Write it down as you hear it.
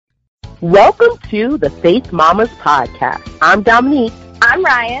Welcome to the Faith Mamas Podcast. I'm Dominique. I'm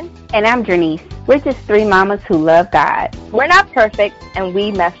Ryan. And I'm Janice. We're just three mamas who love God. We're not perfect, and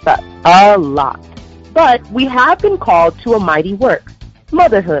we messed up a lot. But we have been called to a mighty work,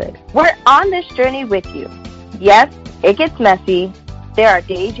 motherhood. We're on this journey with you. Yes, it gets messy. There are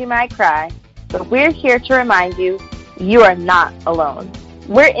days you might cry. But we're here to remind you, you are not alone.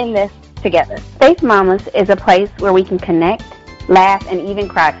 We're in this together. Faith Mamas is a place where we can connect, laugh, and even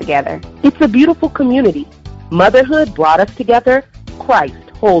cry together. It's a beautiful community. Motherhood brought us together. Christ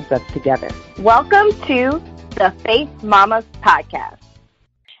holds us together. Welcome to the Faith Mamas Podcast.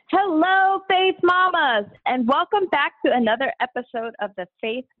 Hello, Faith Mamas, and welcome back to another episode of the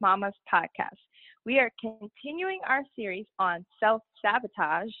Faith Mamas Podcast. We are continuing our series on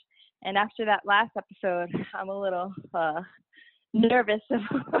self-sabotage, and after that last episode, I'm a little nervous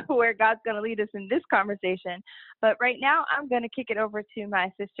of where God's going to lead us in this conversation. But right now, I'm going to kick it over to my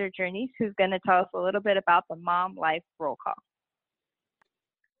sister, Janice, who's going to tell us a little bit about the Mom Life Roll Call.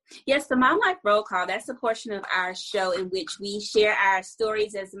 Yes, the Mom Life Roll Call, that's a portion of our show in which we share our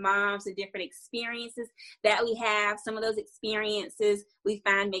stories as moms, the different experiences that we have. Some of those experiences we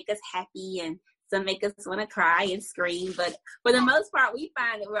find make us happy and some make us want to cry and scream. But for the most part, we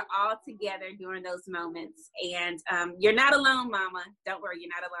find that we're all together during those moments. And you're not alone, Mama. Don't worry, you're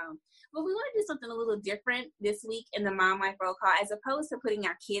not alone. But we want to do something a little different this week in the Mom Life Roll Call. As opposed to putting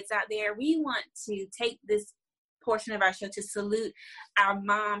our kids out there, we want to take this portion of our show to salute our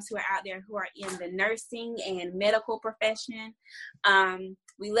moms who are out there who are in the nursing and medical profession.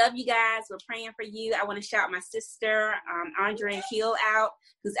 We love you guys. We're praying for you. I want to shout my sister, Andrea Hill, out,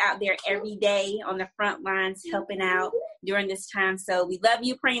 who's out there every day on the front lines helping out during this time. So we love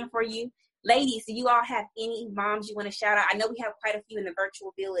you, praying for you. Ladies, do you all have any moms you want to shout out? I know we have quite a few in the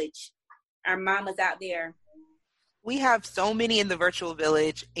virtual village. Our mamas out there. We have so many in the virtual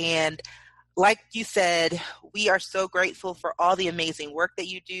village, and like you said, we are so grateful for all the amazing work that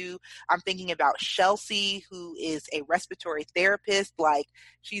you do. I'm thinking about Chelsea, who is a respiratory therapist. Like,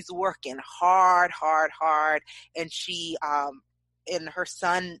 she's working hard. And she, and her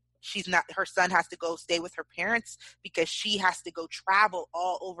son, her son has to go stay with her parents because she has to go travel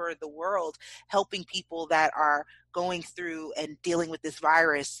all over the world, helping people that are going through and dealing with this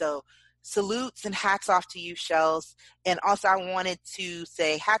virus. So salutes and hats off to you, Shells. And also I wanted to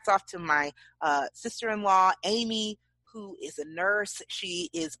say hats off to my sister-in-law, Amy, who is a nurse.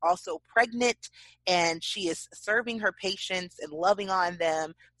 She is also pregnant and she is serving her patients and loving on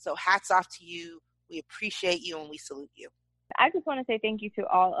them. So hats off to you. We appreciate you and we salute you. I just want to say thank you to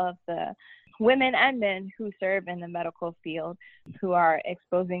all of the women and men who serve in the medical field, who are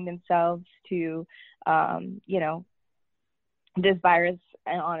exposing themselves to, this virus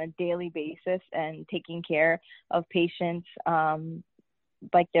on a daily basis and taking care of patients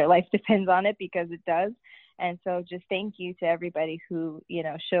like their life depends on it, because it does. And so just thank you to everybody who,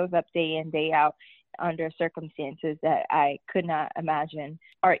 shows up day in, day out under circumstances that I could not imagine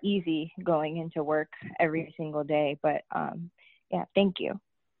are easy going into work every single day. But thank you.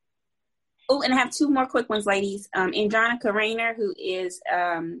 Oh, and I have two more quick ones, ladies. Andronica Rayner, who is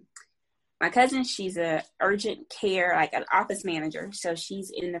my cousin. She's a urgent care, like an office manager. So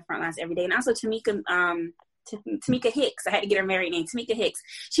she's in the front lines every day. And also Tamika Hicks. I had to get her married name, Tamika Hicks.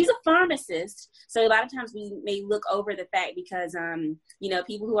 She's a pharmacist. So a lot of times we may look over the fact because,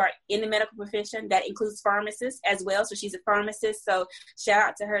 people who are in the medical profession, that includes pharmacists as well. So she's a pharmacist. So shout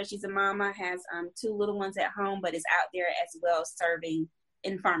out to her. She's a mama, has two little ones at home, but is out there as well serving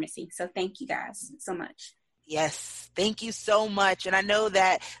in pharmacy. So thank you guys so much. Yes, thank you so much. And I know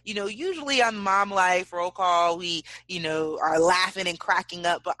that, usually on Mom Life Roll Call, we, are laughing and cracking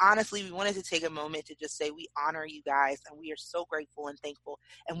up. But honestly, we wanted to take a moment to just say we honor you guys and we are so grateful and thankful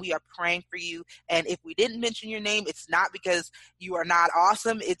and we are praying for you. And if we didn't mention your name, it's not because you are not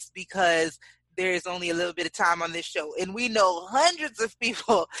awesome. It's because there's only a little bit of time on this show. And we know hundreds of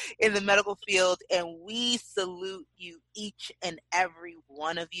people in the medical field, and we salute you, each and every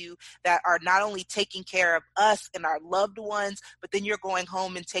one of you that are not only taking care of us and our loved ones, but then you're going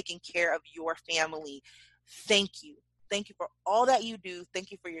home and taking care of your family. Thank you. Thank you for all that you do. Thank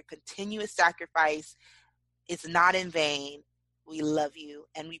you for your continuous sacrifice. It's not in vain. We love you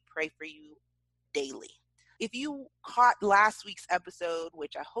and we pray for you daily. If you caught last week's episode,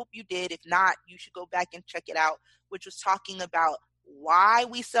 which I hope you did, if not, you should go back and check it out, which was talking about why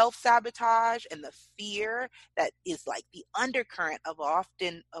we self-sabotage and the fear that is like the undercurrent of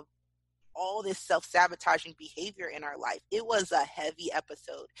all this self-sabotaging behavior in our life. It was a heavy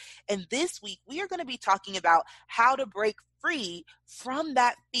episode. And this week, we are going to be talking about how to break free from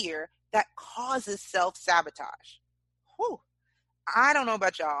that fear that causes self-sabotage. Whew. I don't know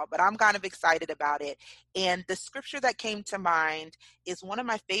about y'all, but I'm kind of excited about it. And the scripture that came to mind is one of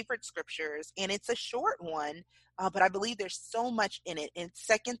my favorite scriptures, and it's a short one, but I believe there's so much in it. In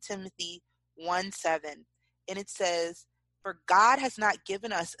 2 Timothy 1:7, and it says, "For God has not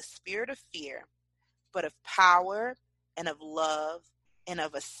given us a spirit of fear, but of power and of love and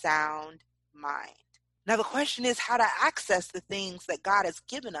of a sound mind." Now the question is how to access the things that God has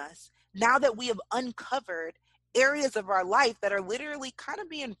given us now that we have uncovered areas of our life that are literally kind of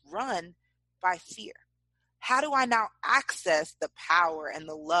being run by fear. How do I now access the power and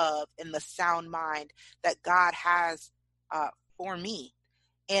the love and the sound mind that God has for me?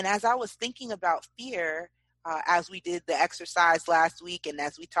 And as I was thinking about fear, as we did the exercise last week and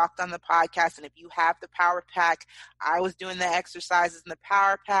as we talked on the podcast, and if you have the Power Pack, I was doing the exercises in the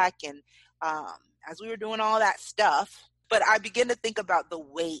Power Pack, and as we were doing all that stuff, but I began to think about the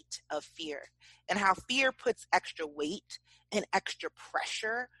weight of fear and how fear puts extra weight and extra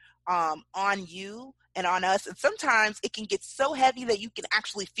pressure on you and on us. And sometimes it can get so heavy that you can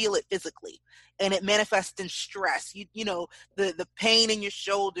actually feel it physically, and it manifests in stress. You know, the pain in your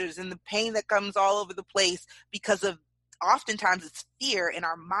shoulders and the pain that comes all over the place because of oftentimes it's fear in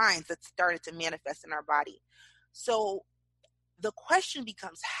our minds that started to manifest in our body. So the question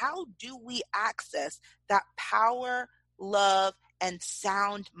becomes, how do we access that power, love, and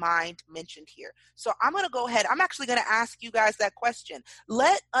sound mind mentioned here? So I'm going to go ahead. I'm actually going to ask you guys that question.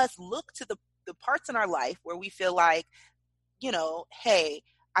 Let us look to the parts in our life where we feel like, you know, hey,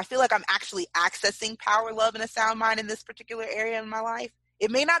 I feel like I'm actually accessing power, love, and a sound mind in this particular area in my life. It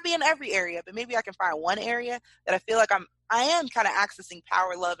may not be in every area, but maybe I can find one area that I feel like I am kind of accessing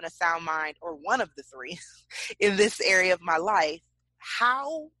power, love, and a sound mind, or one of the three in this area of my life.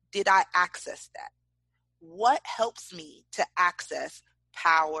 How did I access that? What helps me to access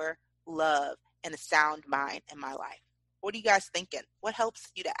power, love, and a sound mind in my life? What are you guys thinking? What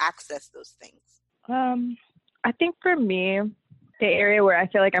helps you to access those things? I think for me, the area where I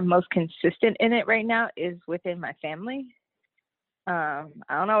feel like I'm most consistent in it right now is within my family. I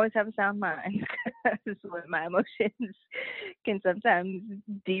don't always have a sound mind because my emotions can sometimes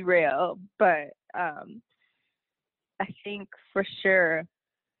derail, but I think for sure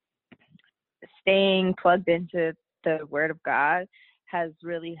staying plugged into the Word of God has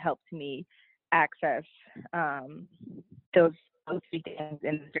really helped me access those three things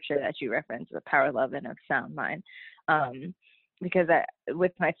in the scripture that you referenced, the power, love, and a sound mind. Because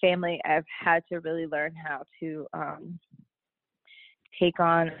with my family, I've had to really learn how to take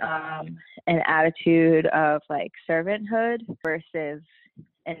on an attitude of like servanthood versus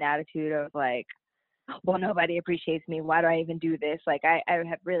an attitude of like, well, nobody appreciates me. Why do I even do this? Like I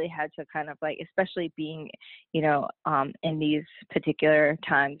have really had to kind of like, especially being, you know, in these particular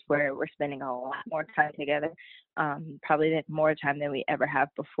times where we're spending a lot more time together, probably more time than we ever have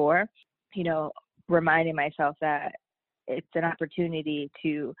before, you know, reminding myself that it's an opportunity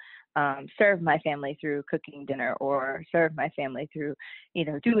to serve my family through cooking dinner, or serve my family through, you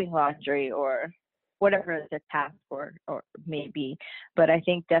know, doing laundry, or whatever the task or may be. But I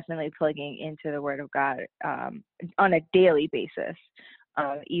think definitely plugging into the Word of God on a daily basis,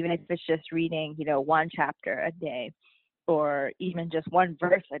 even if it's just reading, you know, one chapter a day, or even just one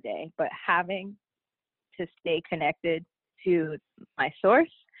verse a day, but having to stay connected to my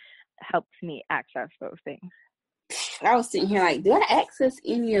source helps me access those things. I was sitting here like, do I access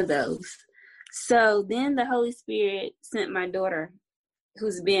any of those? So then the Holy Spirit sent my daughter,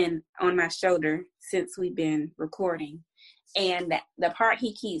 who's been on my shoulder since we've been recording. And the part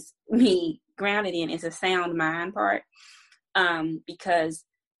he keeps me grounded in is a sound mind part. Because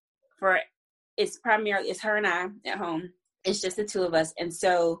it's her and I at home. It's just the two of us. And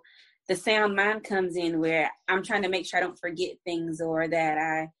so the sound mind comes in where I'm trying to make sure I don't forget things, or that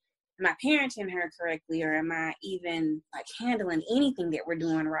am I parenting her correctly, or am I even like handling anything that we're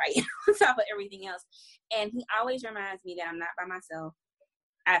doing right on top of everything else? And he always reminds me that I'm not by myself.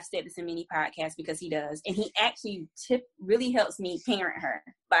 I've said this in many podcasts because he does. And he actually really helps me parent her.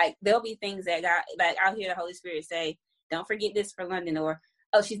 Like there'll be things that I'll hear the Holy Spirit say, don't forget this for London, or,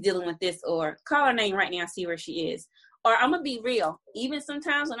 oh, she's dealing with this, or call her name right now, see where she is. Or I'm going to be real. Even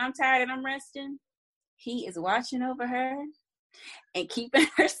sometimes when I'm tired and I'm resting, he is watching over her and keeping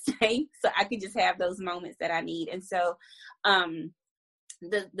her safe, so I can just have those moments that I need. And so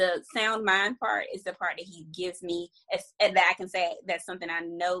the sound mind part is the part that he gives me, and that I can say that's something I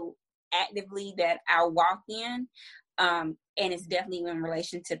know actively that I walk in. And it's definitely in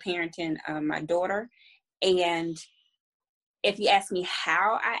relation to parenting my daughter. And if you ask me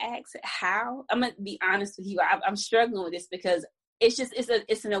how I access, I'm going to be honest with you, I'm struggling with this because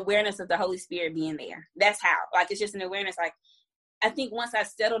it's an awareness of the Holy Spirit being there. That's how. Like, it's just an awareness, like, I think once I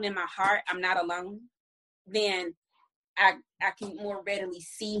settled in my heart, I'm not alone, then I can more readily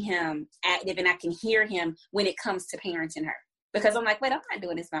see him active, and I can hear him when it comes to parenting her. Because I'm like, wait, I'm not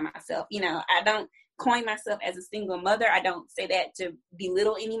doing this by myself. You know, I don't coin myself as a single mother. I don't say that to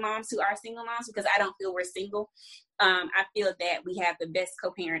belittle any moms who are single moms, because I don't feel we're single. I feel that we have the best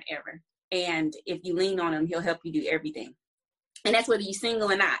co-parent ever. And if you lean on him, he'll help you do everything. And that's whether you're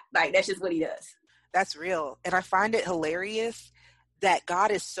single or not. Like, that's just what he does. That's real. And I find it hilarious that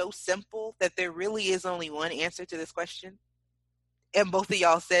God is so simple that there really is only one answer to this question. And both of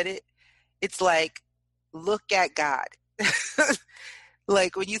y'all said it. It's like, look at God.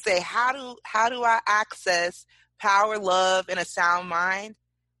 Like when you say, how do I access power, love, and a sound mind?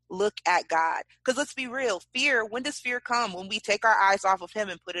 Look at God. Because let's be real, fear, when does fear come? When we take our eyes off of him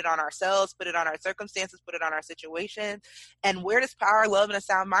and put it on ourselves, put it on our circumstances, put it on our situations. And where does power, love, and a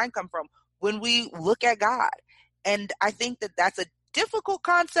sound mind come from? When we look at God. And I think that that's a difficult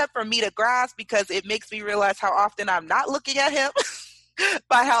concept for me to grasp, because it makes me realize how often I'm not looking at him,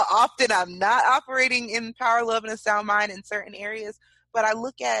 by how often I'm not operating in power, love, and a sound mind in certain areas. But I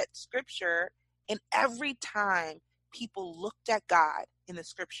look at scripture, and every time people looked at God in the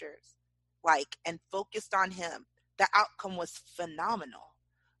scriptures, like, and focused on him, the outcome was phenomenal.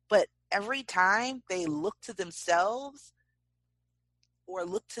 But every time they looked to themselves or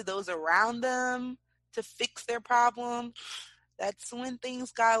looked to those around them to fix their problem, that's when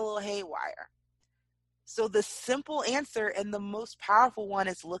things got a little haywire. So the simple answer and the most powerful one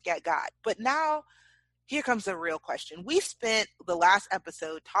is look at God. But now here comes the real question. We spent the last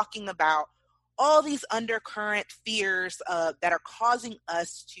episode talking about all these undercurrent fears that are causing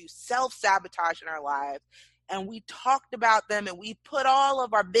us to self-sabotage in our lives. And we talked about them, and we put all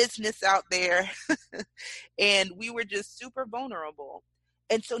of our business out there and we were just super vulnerable.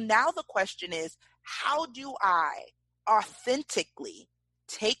 And so now the question is, how do I authentically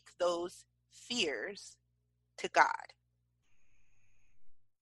take those fears to God?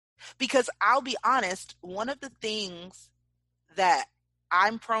 Because I'll be honest, one of the things that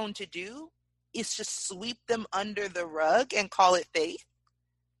I'm prone to do is just sweep them under the rug and call it faith.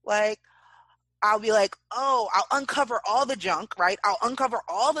 Like, I'll be like, oh, I'll uncover all the junk, right? I'll uncover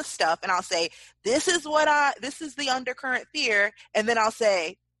all the stuff, and I'll say, this is the undercurrent fear. And then I'll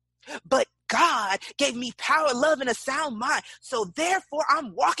say, but God gave me power, love, and a sound mind. So therefore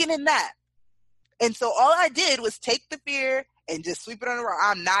I'm walking in that. And so all I did was take the fear and just sweep it on the rug.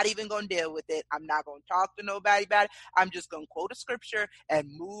 I'm not even going to deal with it. I'm not going to talk to nobody about it. I'm just going to quote a scripture and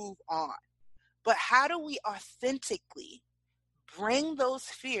move on. But how do we authentically bring those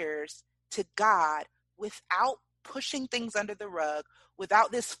fears to God without pushing things under the rug,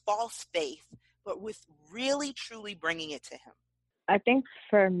 without this false faith, but with really, truly bringing it to him? I think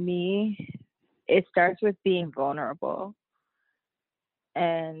for me, it starts with being vulnerable.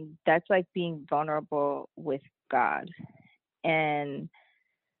 And that's like being vulnerable with God. And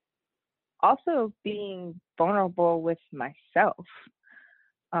also being vulnerable with myself.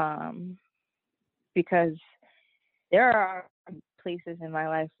 Because there are places in my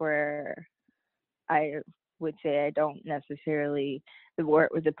life where I would say I don't necessarily,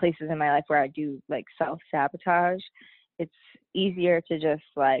 the places in my life where I do like self-sabotage. It's easier to just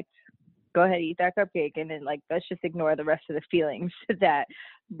like, go ahead, eat that cupcake, and then like, let's just ignore the rest of the feelings that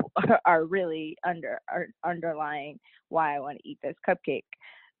are really underlying why I want to eat this cupcake.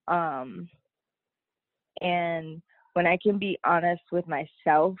 And when I can be honest with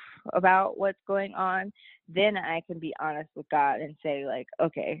myself about what's going on, then I can be honest with God and say like,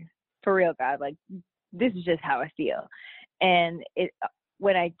 okay, for real, God, like this is just how I feel. And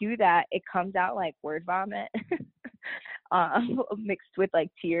when I do that, it comes out like word vomit. Mixed with like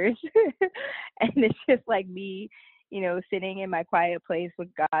tears. And it's just like me, sitting in my quiet place with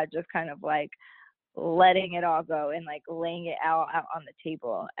God, just kind of like letting it all go and like laying it out on the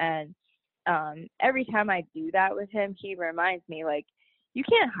table. And every time I do that with him, he reminds me like, you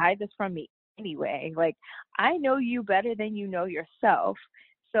can't hide this from me anyway. Like, I know you better than you know yourself.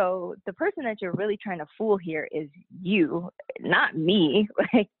 So the person that you're really trying to fool here is you, not me.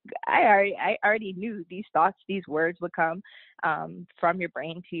 Like I already knew these thoughts, these words would come from your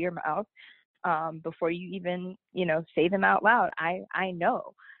brain to your mouth before you even, say them out loud. I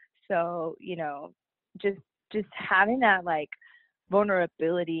know. So, just having that like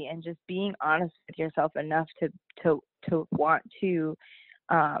vulnerability and just being honest with yourself enough to want to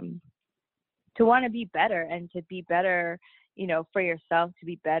want to be better and to be better, for yourself, to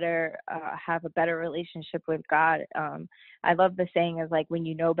be better, have a better relationship with God. I love the saying is like, when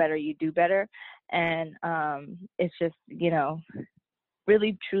you know better, you do better. And it's just,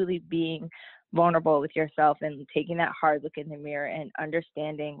 really truly being vulnerable with yourself and taking that hard look in the mirror and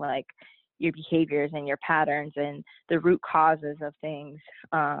understanding like your behaviors and your patterns and the root causes of things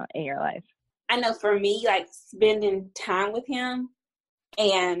in your life. I know for me, like spending time with him,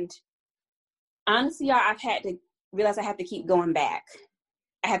 and honestly, y'all, I've had to realize I have to keep going back.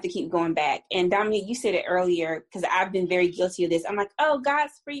 I have to keep going back. And Dominique, you said it earlier, because I've been very guilty of this. I'm like, oh,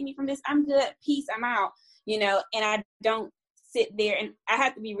 God's freed me from this. I'm good. Peace. I'm out. And I don't sit there, and I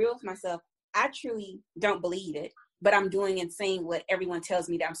have to be real with myself. I truly don't believe it, but I'm doing and saying what everyone tells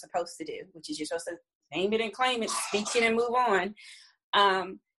me that I'm supposed to do, which is you're supposed to name it and claim it, speak it and move on.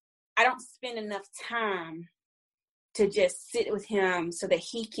 I don't spend enough time to just sit with him so that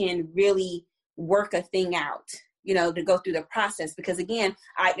he can really work a thing out, to go through the process. Because again,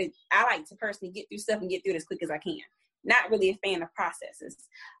 I like to personally get through stuff and get through it as quick as I can. Not really a fan of processes.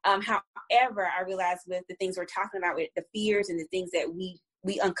 However, I realized with the things we're talking about, with the fears and the things that we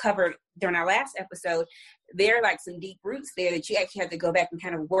uncovered during our last episode, there are like some deep roots there that you actually have to go back and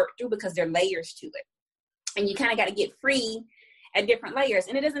kind of work through, because there are layers to it. And you kind of got to get free at different layers.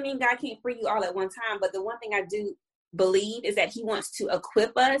 And it doesn't mean God can't free you all at one time. But the one thing I do believe is that he wants to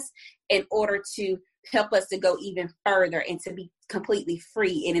equip us in order to help us to go even further and to be completely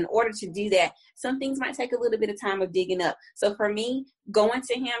free. And in order to do that, some things might take a little bit of time of digging up. So for me, going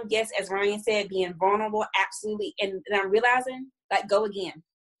to him, yes, as Ryan said, being vulnerable, absolutely. And I'm realizing, like, go again.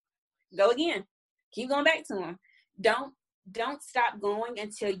 Keep going back to him. Don't stop going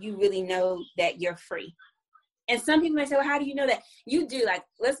until you really know that you're free. And some people may say, well, how do you know that? You do. Like,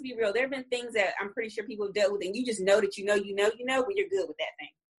 let's be real. There have been things that I'm pretty sure people have dealt with, and you just know that you know when you're good with that thing.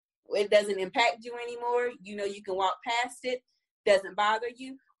 It doesn't impact you anymore. You can walk past it. Doesn't bother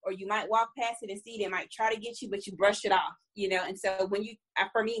you. Or you might walk past it and see they might try to get you, but you brush it off, And so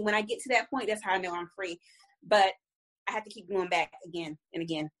when I get to that point, that's how I know I'm free. But I have to keep going back again and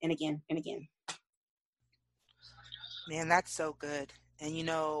again and again and again. Man, that's so good. And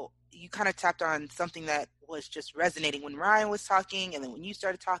you kind of tapped on something that was just resonating when Ryan was talking, and then when you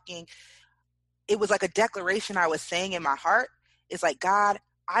started talking, it was like a declaration I was saying in my heart. It's like, God,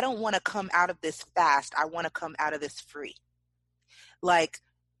 I don't want to come out of this fast. I want to come out of this free. Like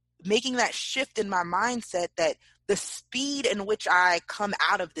making that shift in my mindset that the speed in which I come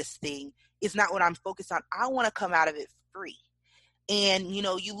out of this thing is not what I'm focused on. I want to come out of it free. And,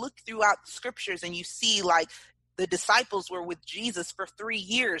 you look throughout the scriptures and you see like the disciples were with Jesus for 3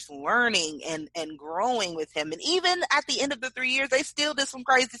 years learning and growing with him. And even at the end of the 3 years, they still did some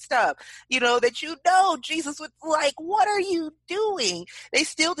crazy stuff, that Jesus was like, what are you doing? They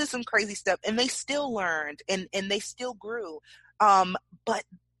still did some crazy stuff, and they still learned and they still grew. But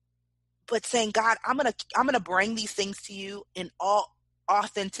saying, God, I'm going to bring these things to you in all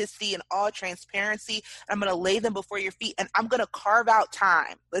authenticity and all transparency. I'm going to lay them before your feet, and I'm going to carve out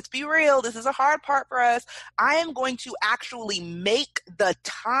time. Let's be real. This is a hard part for us. I am going to actually make the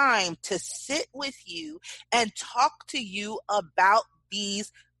time to sit with you and talk to you about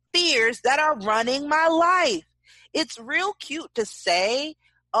these fears that are running my life. It's real cute to say,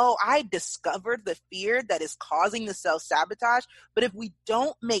 oh, I discovered the fear that is causing the self-sabotage. But if we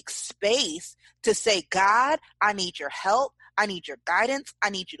don't make space to say, God, I need your help. I need your guidance. I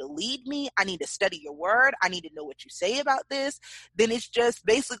need you to lead me. I need to study your word. I need to know what you say about this. Then it's just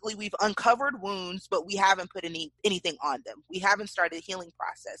basically we've uncovered wounds, but we haven't put anything on them. We haven't started a healing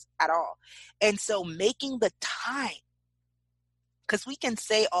process at all. And so making the time, because we can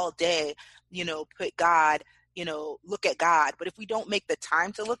say all day, put God, look at God. But if we don't make the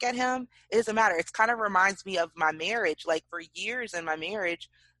time to look at him, it doesn't matter. It kind of reminds me of my marriage. Like for years in my marriage,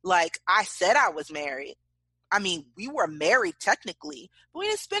 like I said I was married. I mean, we were married technically, but we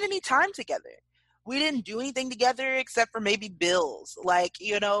didn't spend any time together. We didn't do anything together except for maybe bills. Like,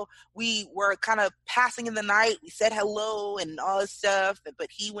 we were kind of passing in the night. We said hello and all this stuff, but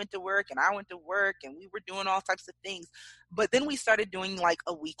he went to work and I went to work and we were doing all types of things. But then we started doing like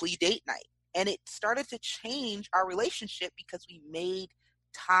a weekly date night, and it started to change our relationship because we made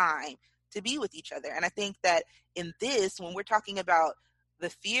time to be with each other. And I think that in this, when we're talking about the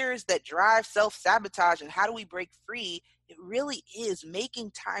fears that drive self-sabotage and how do we break free, it really is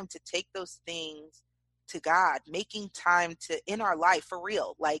making time to take those things to God, making time to, in our life, for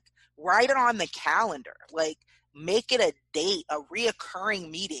real, like write it on the calendar, like make it a date, a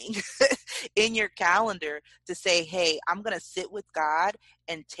reoccurring meeting in your calendar to say, hey, I'm going to sit with God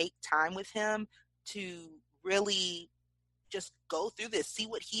and take time with him to really just go through this, see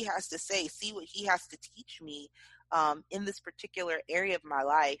what he has to say, see what he has to teach me in this particular area of my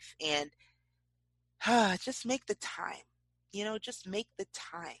life. And just make the time, just make the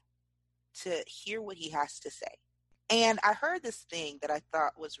time to hear what he has to say. And I heard this thing that I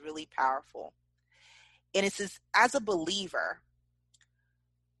thought was really powerful. And it says, as a believer,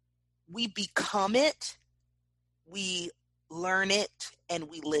 we become it, we learn it, and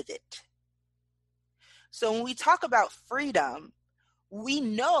we live it. So when we talk about freedom, we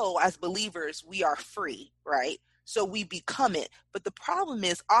know as believers we are free, right? So we become it. But the problem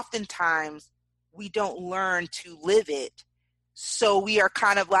is oftentimes we don't learn to live it. So we are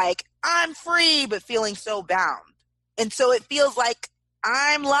kind of like, I'm free, but feeling so bound. And so it feels like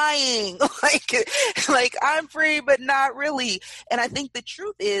I'm lying, like I'm free, but not really. And I think the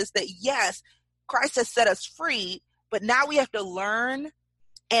truth is that, yes, Christ has set us free, but now we have to learn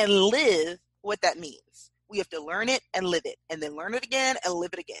and live what that means. We have to learn it and live it, and then learn it again and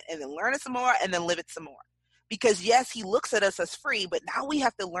live it again, and then learn it some more and then live it some more. Because yes, he looks at us as free, but now we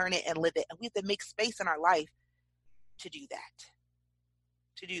have to learn it and live it. And we have to make space in our life to do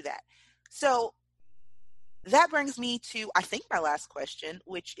that. So that brings me to, I think, my last question,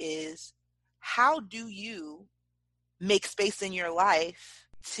 which is, how do you make space in your life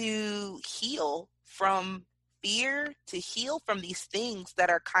to heal from fear, to heal from these things that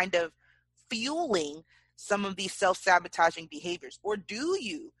are kind of fueling some of these self-sabotaging behaviors? Or do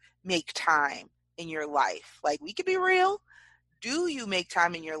you make time in your life? Like, we could be real. Do you make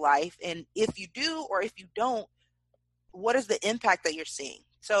time in your life? And if you do, or if you don't, what is the impact that you're seeing?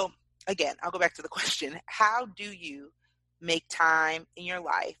 So again, I'll go back to the question. How do you make time in your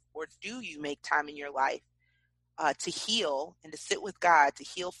life, or do you make time in your life to heal and to sit with God, to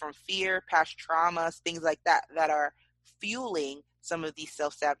heal from fear, past traumas, things like that, that are fueling some of these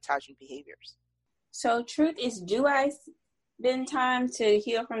self-sabotaging behaviors? So truth is, do I spend time to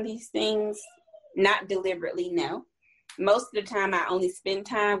heal from these things? Not deliberately, no. Most of the time I only spend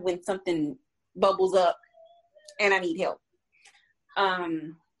time when something bubbles up and I need help.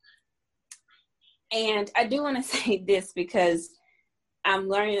 And I do want to say this because I'm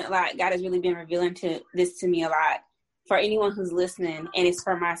learning a lot. God has really been revealing this to me a lot. For anyone who's listening, and it's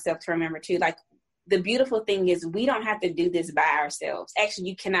for myself to remember too, like, the beautiful thing is we don't have to do this by ourselves.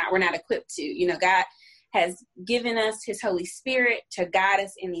 Actually, we're not equipped to. God has given us his Holy Spirit to guide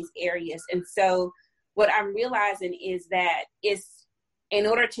us in these areas. And so what I'm realizing is that in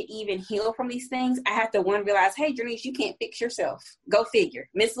order to even heal from these things, I have to realize, hey, Janice, you can't fix yourself. Go figure.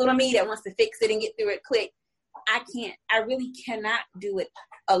 Miss Little Me that wants to fix it and get through it quick. I really cannot do it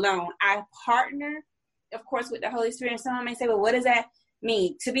alone. I partner, of course, with the Holy Spirit. And someone may say, well, what does that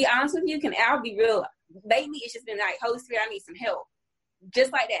mean? To be honest with you, I'll be real. Lately, it's just been like, Holy Spirit, I need some help.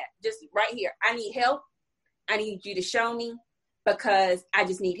 Just like that. Just right here. I need help. I need you to show me, because I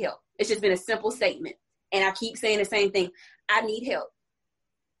just need help. It's just been a simple statement. And I keep saying the same thing. I need help.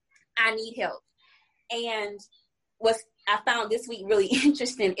 I need help. And what I found this week really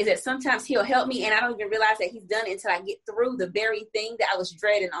interesting is that sometimes he'll help me and I don't even realize that he's done it until I get through the very thing that I was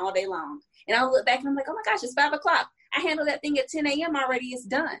dreading all day long. And I'll look back and I'm like, oh my gosh, it's 5 o'clock. I handled that thing at 10 a.m. already. It's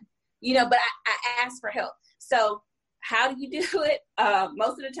done. But I asked for help. So how do you do it?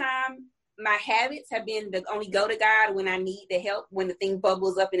 Most of the time, my habits have been to only go to God when I need the help, when the thing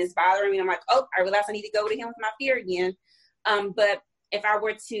bubbles up and it's bothering me. I'm like, oh, I realize I need to go to him with my fear again. But if I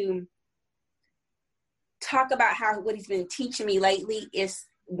were to talk about what he's been teaching me lately, is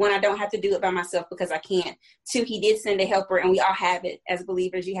when I don't have to do it by myself because I can't. 2, he did send a helper, and we all have it as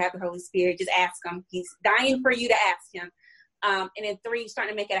believers. You have the Holy Spirit. Just ask him. He's dying for you to ask him. And then 3,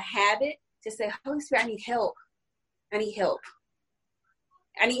 starting to make it a habit to say, Holy Spirit, I need help. I need help.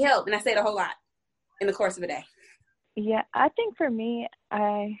 I need help. And I say it a whole lot in the course of a day. Yeah, I think for me,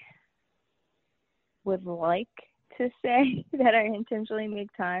 I would like to say that I intentionally make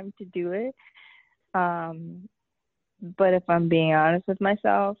time to do it. But if I'm being honest with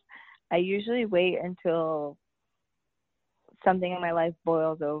myself, I usually wait until something in my life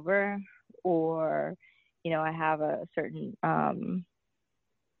boils over, or, I have a certain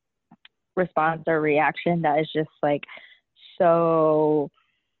response or reaction that is just like so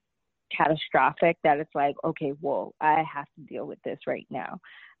catastrophic that it's like, okay, whoa, I have to deal with this right now.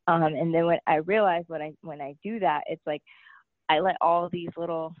 And then when I realize when I do that, it's like I let all these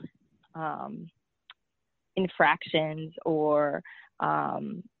little infractions or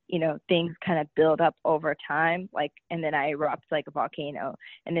things kind of build up over time, and then I erupt like a volcano.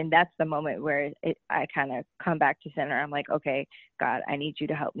 And then that's the moment where I kind of come back to center. I'm like, okay, God, I need you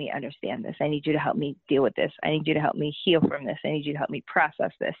to help me understand this. I need you to help me deal with this. I need you to help me heal from this. I need you to help me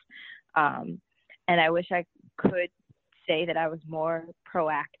process this. And I wish I could say that I was more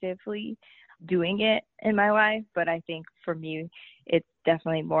proactively doing it in my life, but I think for me, it's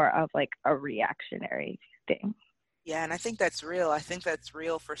definitely more of like a reactionary thing. Yeah, and I think that's real. I think that's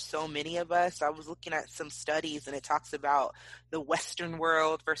real for so many of us. I was looking at some studies and it talks about the Western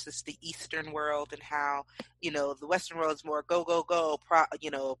world versus the Eastern world and how, the Western world is more go, go, go,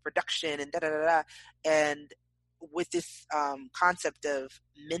 production and da, da, da, da. And with this concept of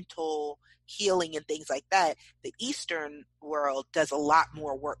mental healing and things like that, the Eastern world does a lot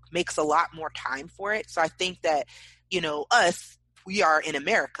more work, makes a lot more time for it. So I think that, we are in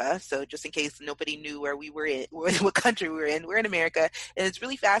America, so just in case nobody knew where we were in, what country we were in, we're in America, and it's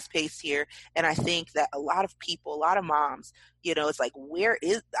really fast-paced here, and I think that a lot of people, a lot of moms, it's like,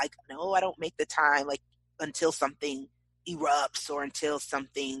 no, I don't make the time, like, until something erupts or until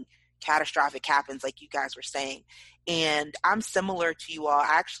something catastrophic happens, like you guys were saying. And I'm similar to you all.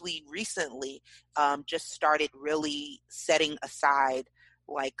 I actually recently just started really setting aside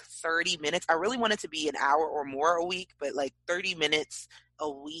like 30 minutes. I really want it to be an hour or more a week, but like 30 minutes a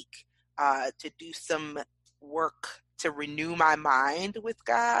week to do some work to renew my mind with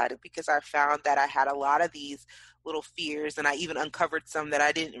God, because I found that I had a lot of these little fears, and I even uncovered some that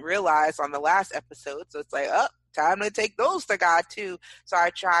I didn't realize on the last episode. So it's like, oh, time to take those to God too. So I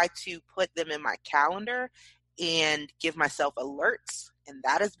try to put them in my calendar and give myself alerts, and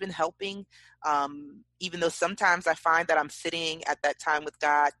that has been helping. Even though sometimes I find that I'm sitting at that time with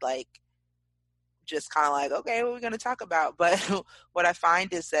God, like just kind of like, okay, what are we going to talk about? But what I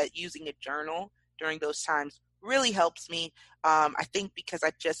find is that using a journal during those times really helps me. I think because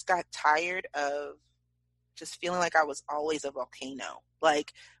I just got tired of just feeling like I was always a volcano,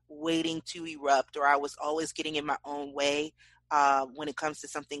 like waiting to erupt, or I was always getting in my own way when it comes to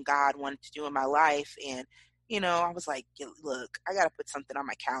something God wanted to do in my life. And I was like, look, I got to put something on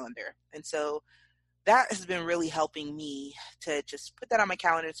my calendar. And so that has been really helping me to just put that on my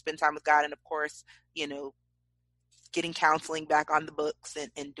calendar and spend time with God. And of course, getting counseling back on the books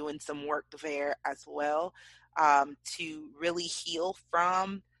and doing some work there as well, to really heal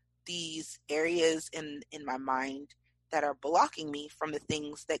from these areas in my mind that are blocking me from the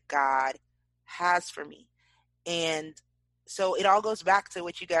things that God has for me. And so it all goes back to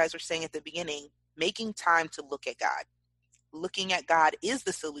what you guys were saying at the beginning, making time to look at God. Looking at God is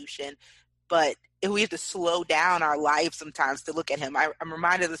the solution, but we have to slow down our lives sometimes to look at him. I'm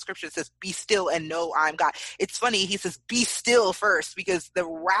reminded of the scripture that says, be still and know I'm God. It's funny, he says, be still first, because the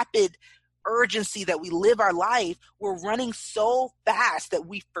rapid urgency that we live our life, we're running so fast that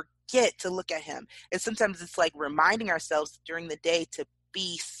we forget to look at him. And sometimes it's like reminding ourselves during the day to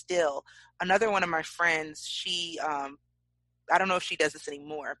be still. Another one of my friends, she, I don't know if she does this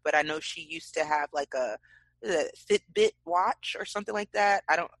anymore, but I know she used to have like a Fitbit watch or something like that.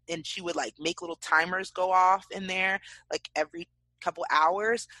 And she would like make little timers go off in there, like every couple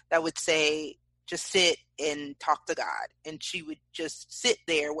hours, that would say, just sit and talk to God. And she would just sit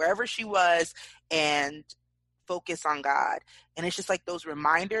there wherever she was and focus on God. And it's just like those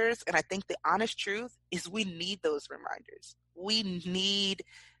reminders. And I think the honest truth is we need those reminders. We need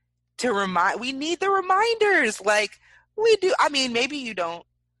the reminders. Like we do. I mean, maybe you don't.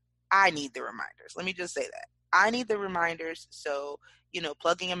 I need the reminders. Let me just say that. I need the reminders. So,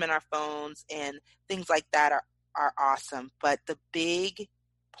 plugging them in our phones and things like that are awesome. But the big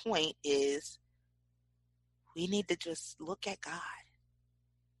point is we need to just look at God.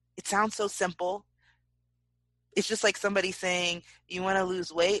 It sounds so simple. It's just like somebody saying, you want to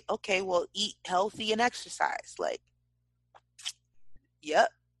lose weight? Okay, well, eat healthy and exercise. Like, yep.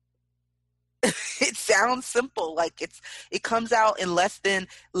 It sounds simple. Like it comes out in less than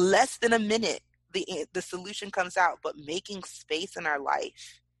a minute. The solution comes out, but making space in our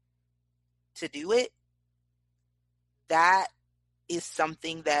life to do it, that is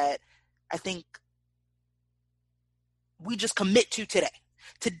something that I think we just commit to today.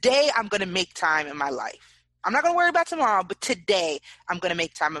 Today, I'm going to make time in my life. I'm not going to worry about tomorrow, but today I'm going to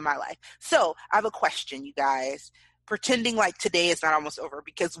make time in my life. So I have a question, you guys. Pretending like today is not almost over,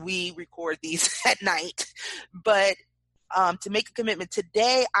 because we record these at night, but to make a commitment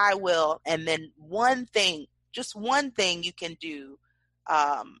today, I will. And then just one thing you can do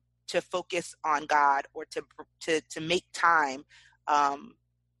to focus on God, or to make time, to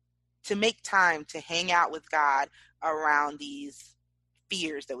hang out with God around these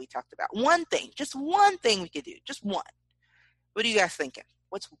fears that we talked about. One thing, just one thing we could do, just one. What are you guys thinking?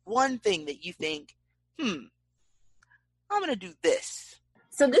 What's one thing that you think, I'm going to do this?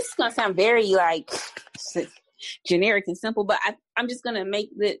 So this is going to sound very like generic and simple, but I'm just going to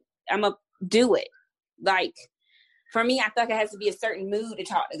I'm going to do it. Like, for me, I feel like it has to be a certain mood to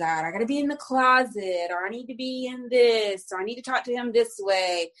talk to God. I got to be in the closet, or I need to be in this, or I need to talk to him this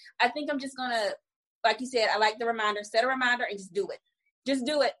way. I think I'm just going to, like you said, I like the reminder, set a reminder and just do it. Just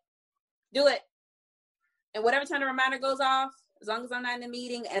do it. Do it. And whatever time the reminder goes off, as long as I'm not in the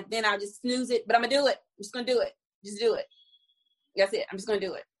meeting, and then I'll just snooze it. But I'm going to do it. I'm just going to do it. Just do it. That's it. I'm just going to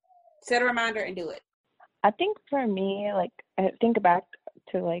do it. Set a reminder and do it. I think for me, like, I think back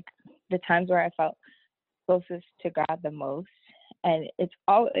to, like, the times where I felt closest to God the most. And it's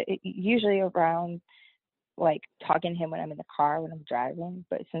usually around, like, talking to him when I'm in the car, when I'm driving.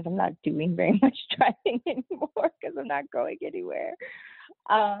 But since I'm not doing very much driving anymore because I'm not going anywhere,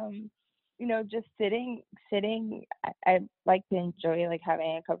 you know, just sitting, I like to enjoy, like,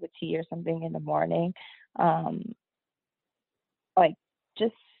 having a cup of tea or something in the morning. Like,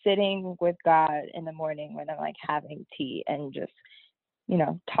 just sitting with God in the morning when I'm, like, having tea and just, you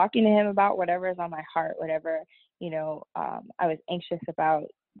know, talking to him about whatever is on my heart, whatever, you know, I was anxious about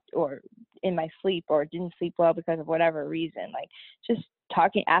or in my sleep or didn't sleep well because of whatever reason, like, just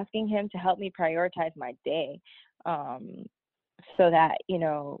asking him to help me prioritize my day, so that, you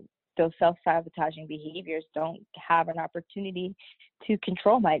know, those self-sabotaging behaviors don't have an opportunity to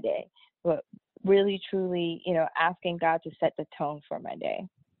control my day, but really, truly, you know, asking God to set the tone for my day.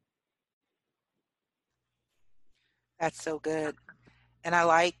 That's so good. And I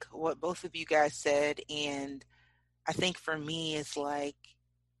like what both of you guys said. And I think for me, it's like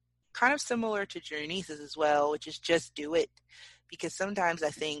kind of similar to Janice's as well, which is just do it. Because sometimes I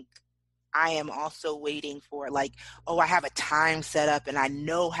think I am also waiting for, like, oh, I have a time set up and I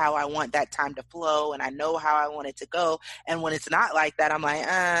know how I want that time to flow and I know how I want it to go. And when it's not like that, I'm like,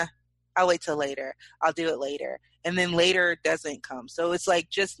 I'll wait till later. I'll do it later. And then later doesn't come. So it's like,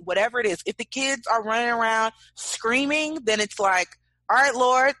 just whatever it is. If the kids are running around screaming, then it's like, all right,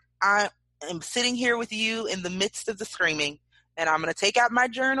 Lord, I am sitting here with you in the midst of the screaming, and I'm going to take out my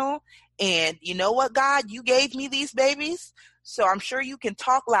journal. And you know what, God, you gave me these babies, so I'm sure you can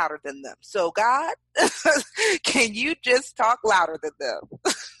talk louder than them. So God, can you just talk louder than them?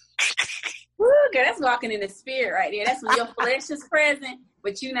 Woo, girl, that's walking in the spirit right there. That's when your flesh is present,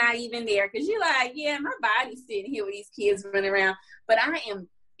 but you're not even there. Because you're like, yeah, my body's sitting here with these kids running around, but I am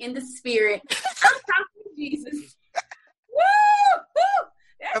in the spirit. I'm talking to Jesus. Woo! Woo!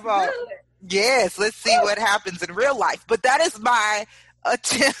 That's good. Yes, let's see what happens in real life. But that is my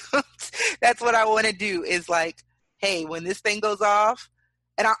attempt. That's what I want to do, is like, hey, when this thing goes off,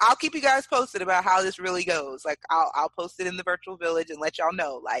 and I'll keep you guys posted about how this really goes. Like, I'll post it in the virtual village and let y'all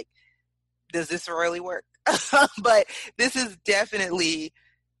know, like, does this really work? But this is definitely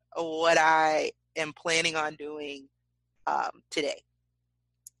what I am planning on doing today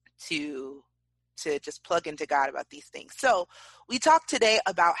to just plug into God about these things. So we talked today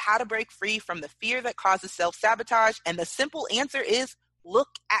about how to break free from the fear that causes self-sabotage. And the simple answer is look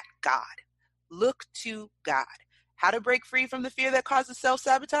at God. Look to God. How to break free from the fear that causes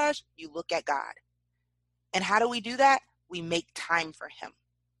self-sabotage? You look at God. And how do we do that? We make time for him.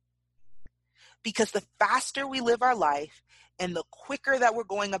 Because the faster we live our life and the quicker that we're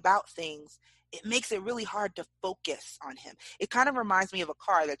going about things, it makes it really hard to focus on him. It kind of reminds me of a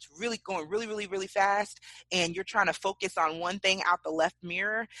car that's really going really, really, really fast, and you're trying to focus on one thing out the left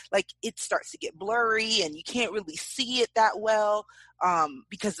mirror. Like, it starts to get blurry and you can't really see it that well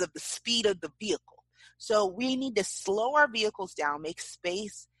because of the speed of the vehicle. So we need to slow our vehicles down, make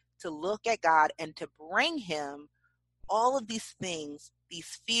space to look at God and to bring him all of these things,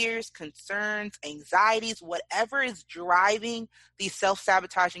 these fears, concerns, anxieties, whatever is driving these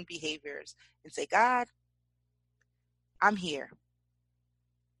self-sabotaging behaviors, and say, God, I'm here.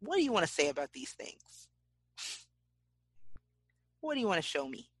 What do you want to say about these things? What do you want to show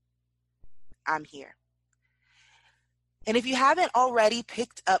me? I'm here. And if you haven't already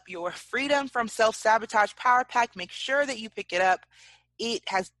picked up your Freedom from Self-Sabotage Power Pack, make sure that you pick it up. It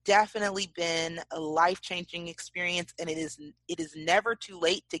has definitely been a life-changing experience, and it is never too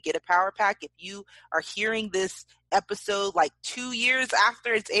late to get a power pack. If you are hearing this episode like 2 years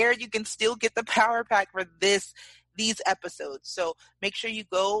after it's aired, you can still get the power pack for these episodes. So make sure you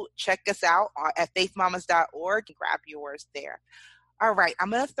go check us out at faithmamas.org and grab yours there. All right,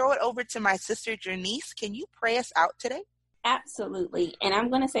 I'm going to throw it over to my sister Janice. Can you pray us out today? Absolutely. And I'm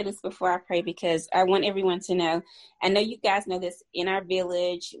going to say this before I pray, because I want everyone to know, I know you guys know this in our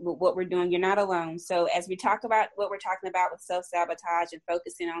village, what we're doing, you're not alone. So as we talk about what we're talking about with self-sabotage and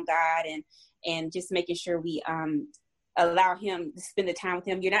focusing on God and just making sure we allow him to spend the time with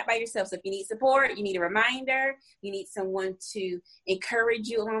him, you're not by yourself. So if you need support, you need a reminder, you need someone to encourage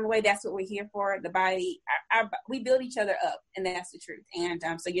you along the way, that's what we're here for. The body, we build each other up, and that's the truth. And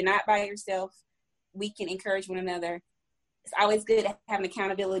so you're not by yourself. We can encourage one another. It's always good to have an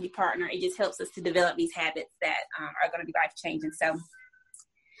accountability partner. It just helps us to develop these habits that are going to be life-changing. So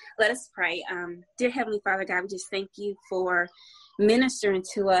let us pray. Dear Heavenly Father, God, we just thank you for ministering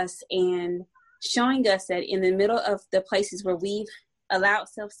to us and showing us that in the middle of the places where we've allowed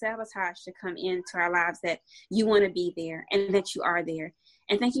self-sabotage to come into our lives, that you want to be there and that you are there.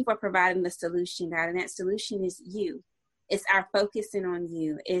 And thank you for providing the solution, God. And that solution is you. It's our focusing on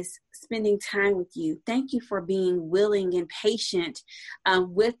you. It's spending time with you. Thank you for being willing and patient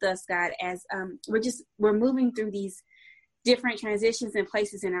with us, God, as we're moving through these different transitions and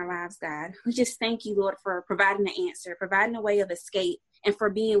places in our lives, God. We just thank you, Lord, for providing the answer, providing a way of escape, and for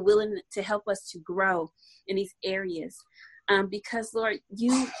being willing to help us to grow in these areas. Because, Lord,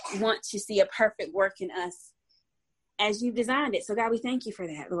 you want to see a perfect work in us as you designed it. So, God, we thank you for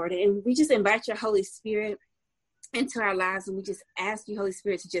that, Lord. And we just invite your Holy Spirit into our lives, and we just ask you, Holy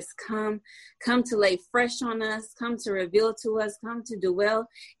Spirit, to just come to lay fresh on us, come to reveal to us, come to dwell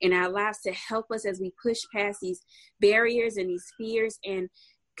in our lives to help us as we push past these barriers and these fears. And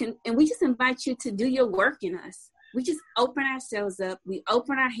we just invite you to do your work in us. We just open ourselves up. We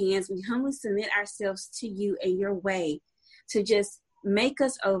open our hands. We humbly submit ourselves to you and your way to just make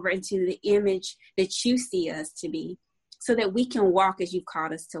us over into the image that you see us to be, so that we can walk as you've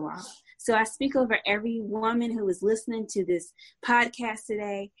called us to walk. So I speak over every woman who is listening to this podcast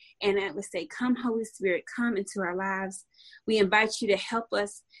today, and I would say, come, Holy Spirit, come into our lives. We invite you to help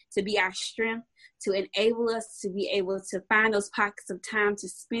us to be our strength, to enable us to be able to find those pockets of time to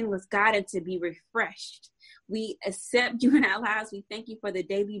spend with God and to be refreshed. We accept you in our lives. We thank you for the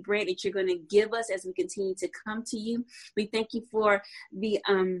daily bread that you're going to give us as we continue to come to you. We thank you for the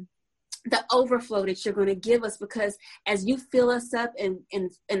overflow that you're going to give us, because as you fill us up and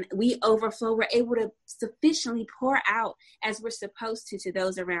we overflow, we're able to sufficiently pour out as we're supposed to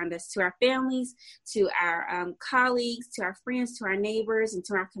those around us, to our families, to our colleagues, to our friends, to our neighbors, and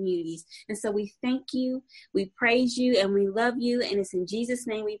to our communities. And so we thank you, we praise you, and we love you. And it's in Jesus'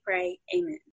 name we pray. Amen.